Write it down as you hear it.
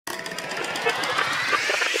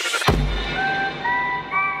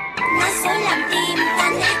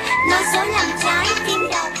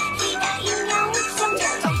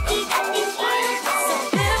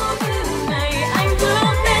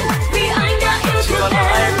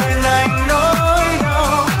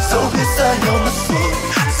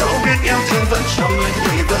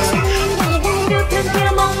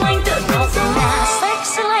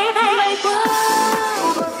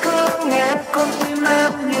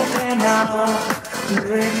sao,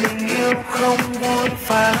 người mình yêu không vui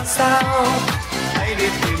phá sao. Hãy đi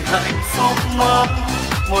tìm hạnh phúc mới,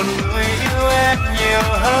 một người yêu em nhiều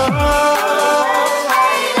hơn.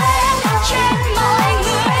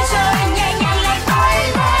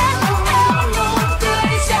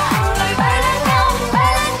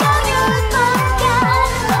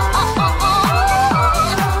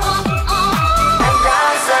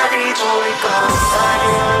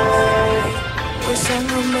 Sáng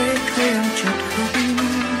hôm ấy thấy em chợt khóc,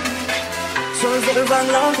 rồi vội vàng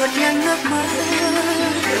lau thật nhanh nước mắt.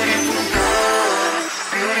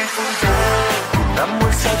 Ngắm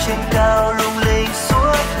muôn sao trên cao lung linh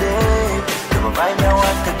suốt đêm, từ một vai nhau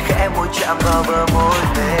anh thật khẽ môi chạm vào bờ môi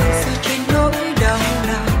mềm. Sao trên nỗi đau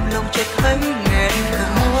nào lòng chợt thấy nghẹn ngào.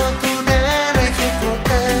 Mùa thu đến đây khi cuộc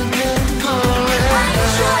em những thôi. Anh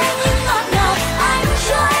cho em những ngọt ngào, anh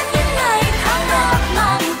cho em những ngày tháng ngọt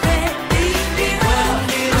ngào về tình yêu.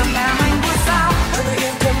 Đi làm em anh muốn sao, cho tôi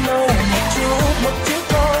yên tâm mơ một chút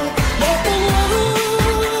thôi, một tình yêu.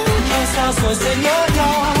 Mà sao rồi sẽ nhớ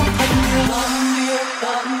nhau thật nhiều.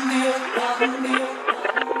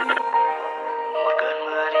 Một cơn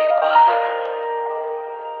mưa đi qua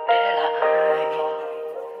để lại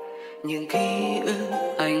những ký ức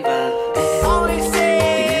anh và em.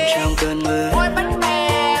 Đêm trong cơn mưa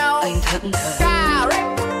anh thẫn thờ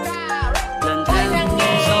lần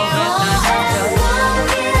theo gió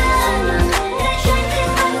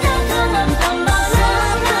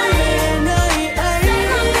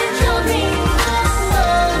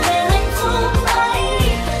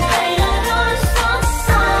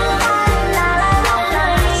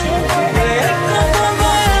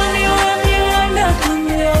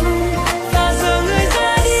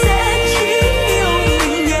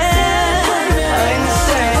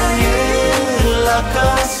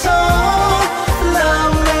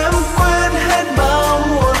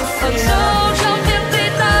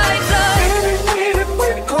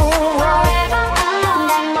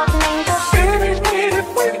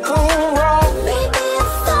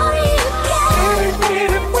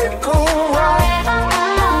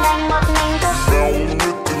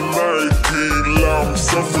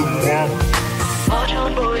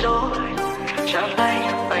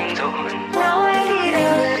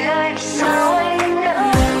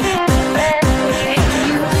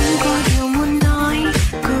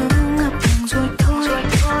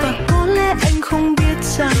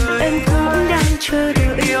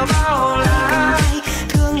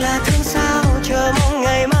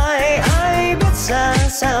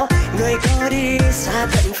xa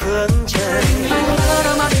tận phương trời. Anh mơ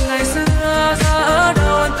đã mang ngày xưa, giờ ở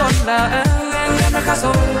đâu anh còn là em đã khác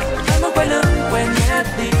rồi, em muốn quay lưng quên hết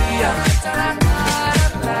đi à.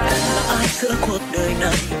 Em là ai giữa cuộc đời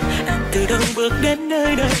này, em từ đâu bước đến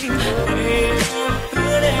nơi đây, em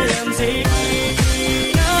hứa để làm gì?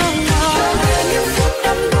 Những phút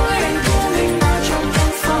đắm đuối anh cô mình vào trong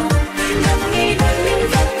căn phòng, nằm nghĩ đến những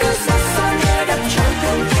vết cứ xa xa nơi đậm trong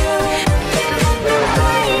tình yêu.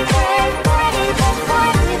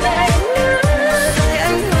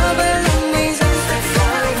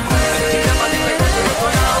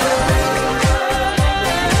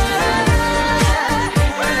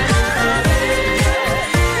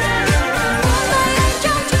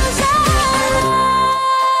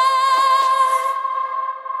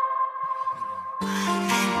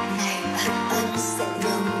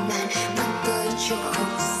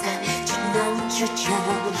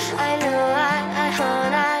 Ai lừa ai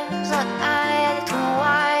hờn ai, giận ai thù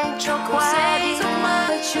ai, cho qua đi trong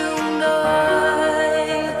mơ chung đôi.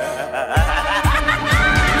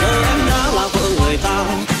 Giờ em đã là vợ người ta,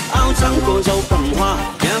 áo trắng cô dâu cầm hoa,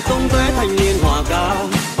 nhà công tuế thanh niên hòa ca,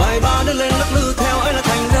 vài ba đứa lên lắc lư theo ấy là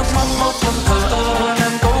thành nước mắt một thầm thờ.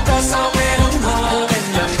 Em câu ca sao nghe hứng hờ, em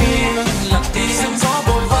lặng đi xem gió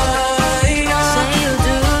bồi vơi.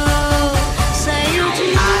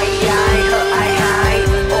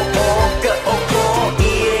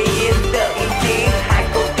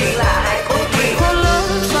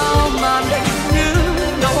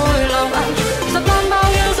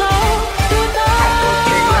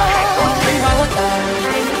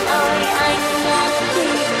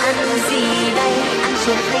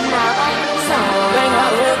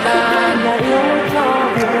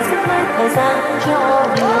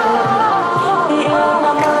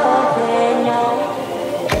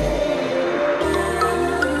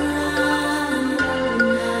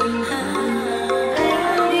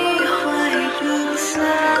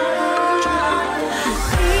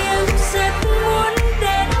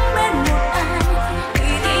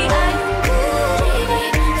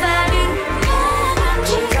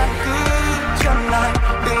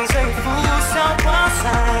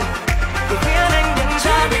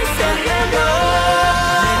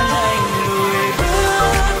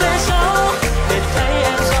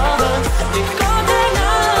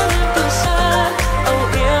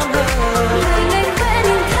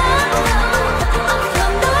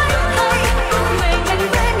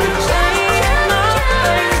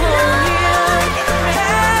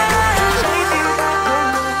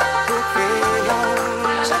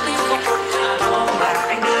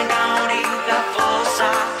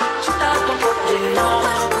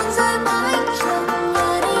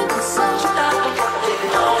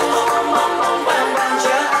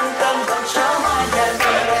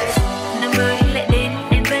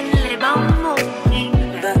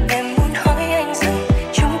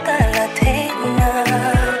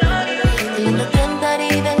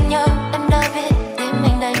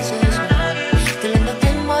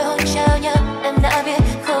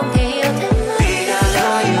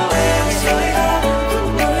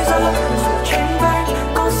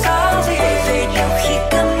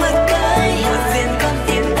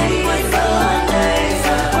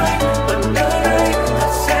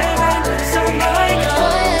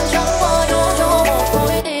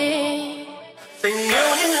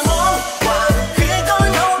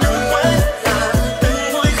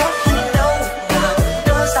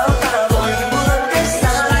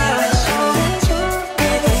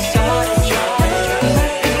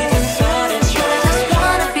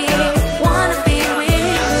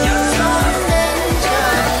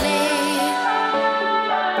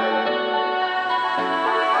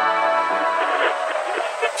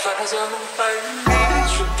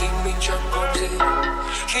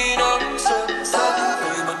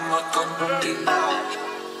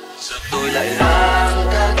 Giờ tôi lại lang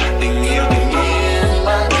thang tình yêu bình yên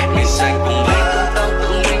vì xanh cùng mấy công tâm tự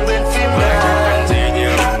mình bên phía mình cần gì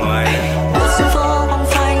nhiều ngoài một sân phố bóng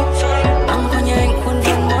phanh băng qua nhanh khuôn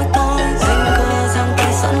viên mỗi tối dành cơ giang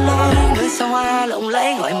tay sẵn lối người sao hoa lộng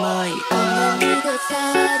lẫy gọi mời đi thật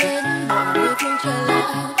xa đến một người không trở lại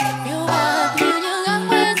yêu hạt như những ngắm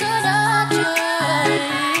quên giữa đất trời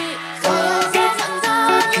rồi anh sẽ dặn ra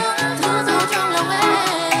những thứ sâu trong lòng em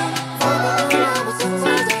và một giấc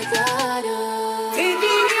mơ dài ra đời vì vì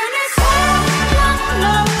yêu này sẽ lắng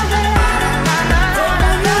lòng về rồi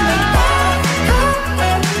bao nhiêu mình đã khóc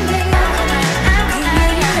em đi vì yêu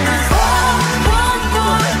này sẽ cuốn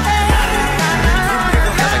cuốn em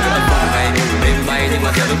các anh cứ ẩn phòng ngày đêm đêm bay nhưng mà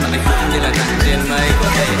theo lúc nào anh cũng như là trăng trên mây có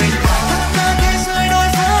thể mình cả thế giới đối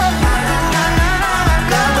phương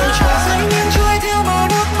cả bầu trời xanh nhưng trôi theo màu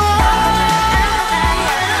nước mắt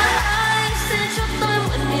anh sẽ cho tôi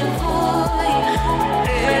một niềm vui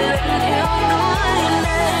để lần yêu nói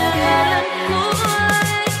lên cuối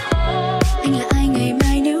anh là ai ngày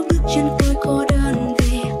mai nếu bước chân tôi cô đơn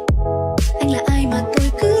về anh là ai mà tôi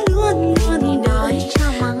cứ luôn luôn đợi cho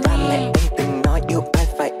mong em từng nói yêu ai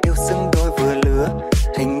phải yêu xứng đôi vừa lứa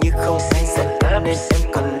hình như không say sợ nên em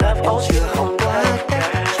còn love em chưa không quá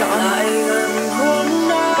cho lại gần hôm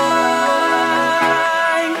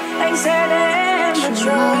nay anh sẽ để em mất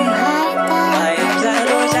trôi và em ra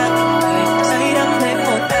đôi trắng say đắm thêm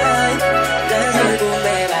một ai đã rơi buông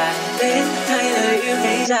bề bạc đến thay lời yêu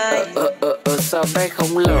thấy dài sao tay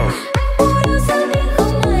không lờ cô đơn sao nên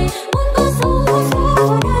không mày muốn có số ở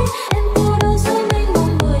đây em cô đơn sao mênh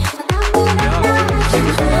mông người mà ta cứ đang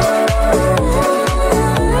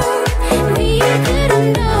vì anh cứ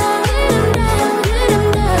đâm đầu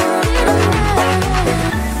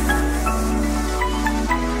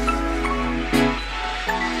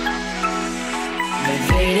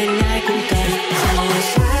về nên ai cũng cần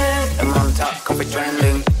em on top không phải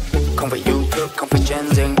trending không phải YouTube không phải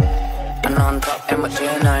changing anh on top em ở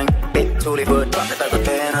trên anh biết thu đi vượt qua tại có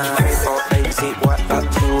tên anh for easy what about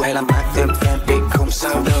you hay làm hát thêm fan biết không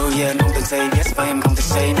sao đâu yeah không từng say yes và em không thể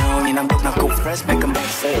say no nhìn năm lúc nào cũng fresh make a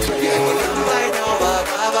message một nắm tay nhau và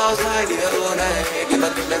phá bao giai điệu này khi mà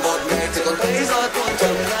tìm lại một ngày thì còn thấy gió tuôn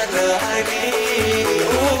trầm ngát nở ai đi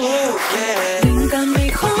yeah tình cảm này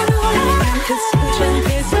khó nói em thật sự chẳng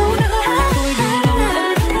thể giấu nữa tôi đừng lòng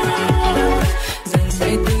em dần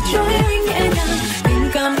dần từ chối anh nhẹ nhàng tình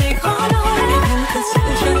cảm này khó nói em thật sự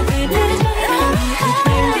chẳng thể để em thật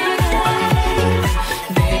em đi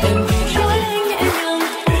để em từ chối anh nhẹ nhàng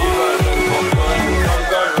không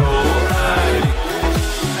có rủ ai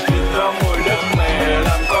cho mùi đất mẹ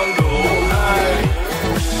làm con đủ ai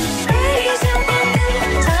Hãy sao con tim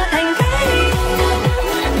trở thành cái được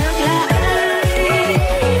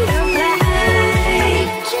là ai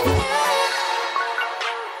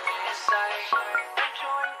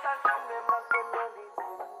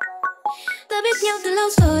ta biết nhau từ lâu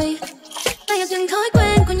rồi ta hiểu từng thói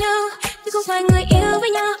quen của nhau nhưng không phải người yêu với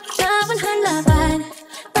nhau ta vẫn hơn là bạn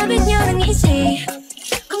ta biết nhau đang nghĩ gì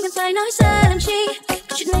không cần phải nói ra làm chi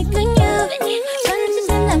chuyện này cứ như vẫn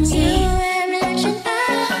nên làm gì em là chân ta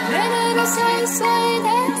về nơi nó xoay xoay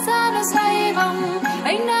thế gian nó xoay vòng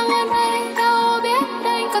anh đang ở đây đâu biết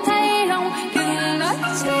anh có thay lòng đừng nói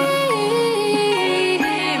gì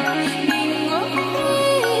mình ngồi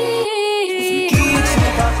khi chúng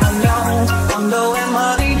ta còn nhau còn đâu em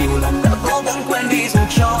hỡi nhiều lần đã cố gắng quên đi dù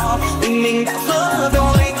cho tình mình đã vỡ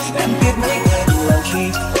đôi em biết mấy ngày làm chi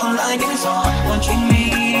còn lại những giọt buồn trên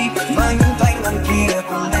mi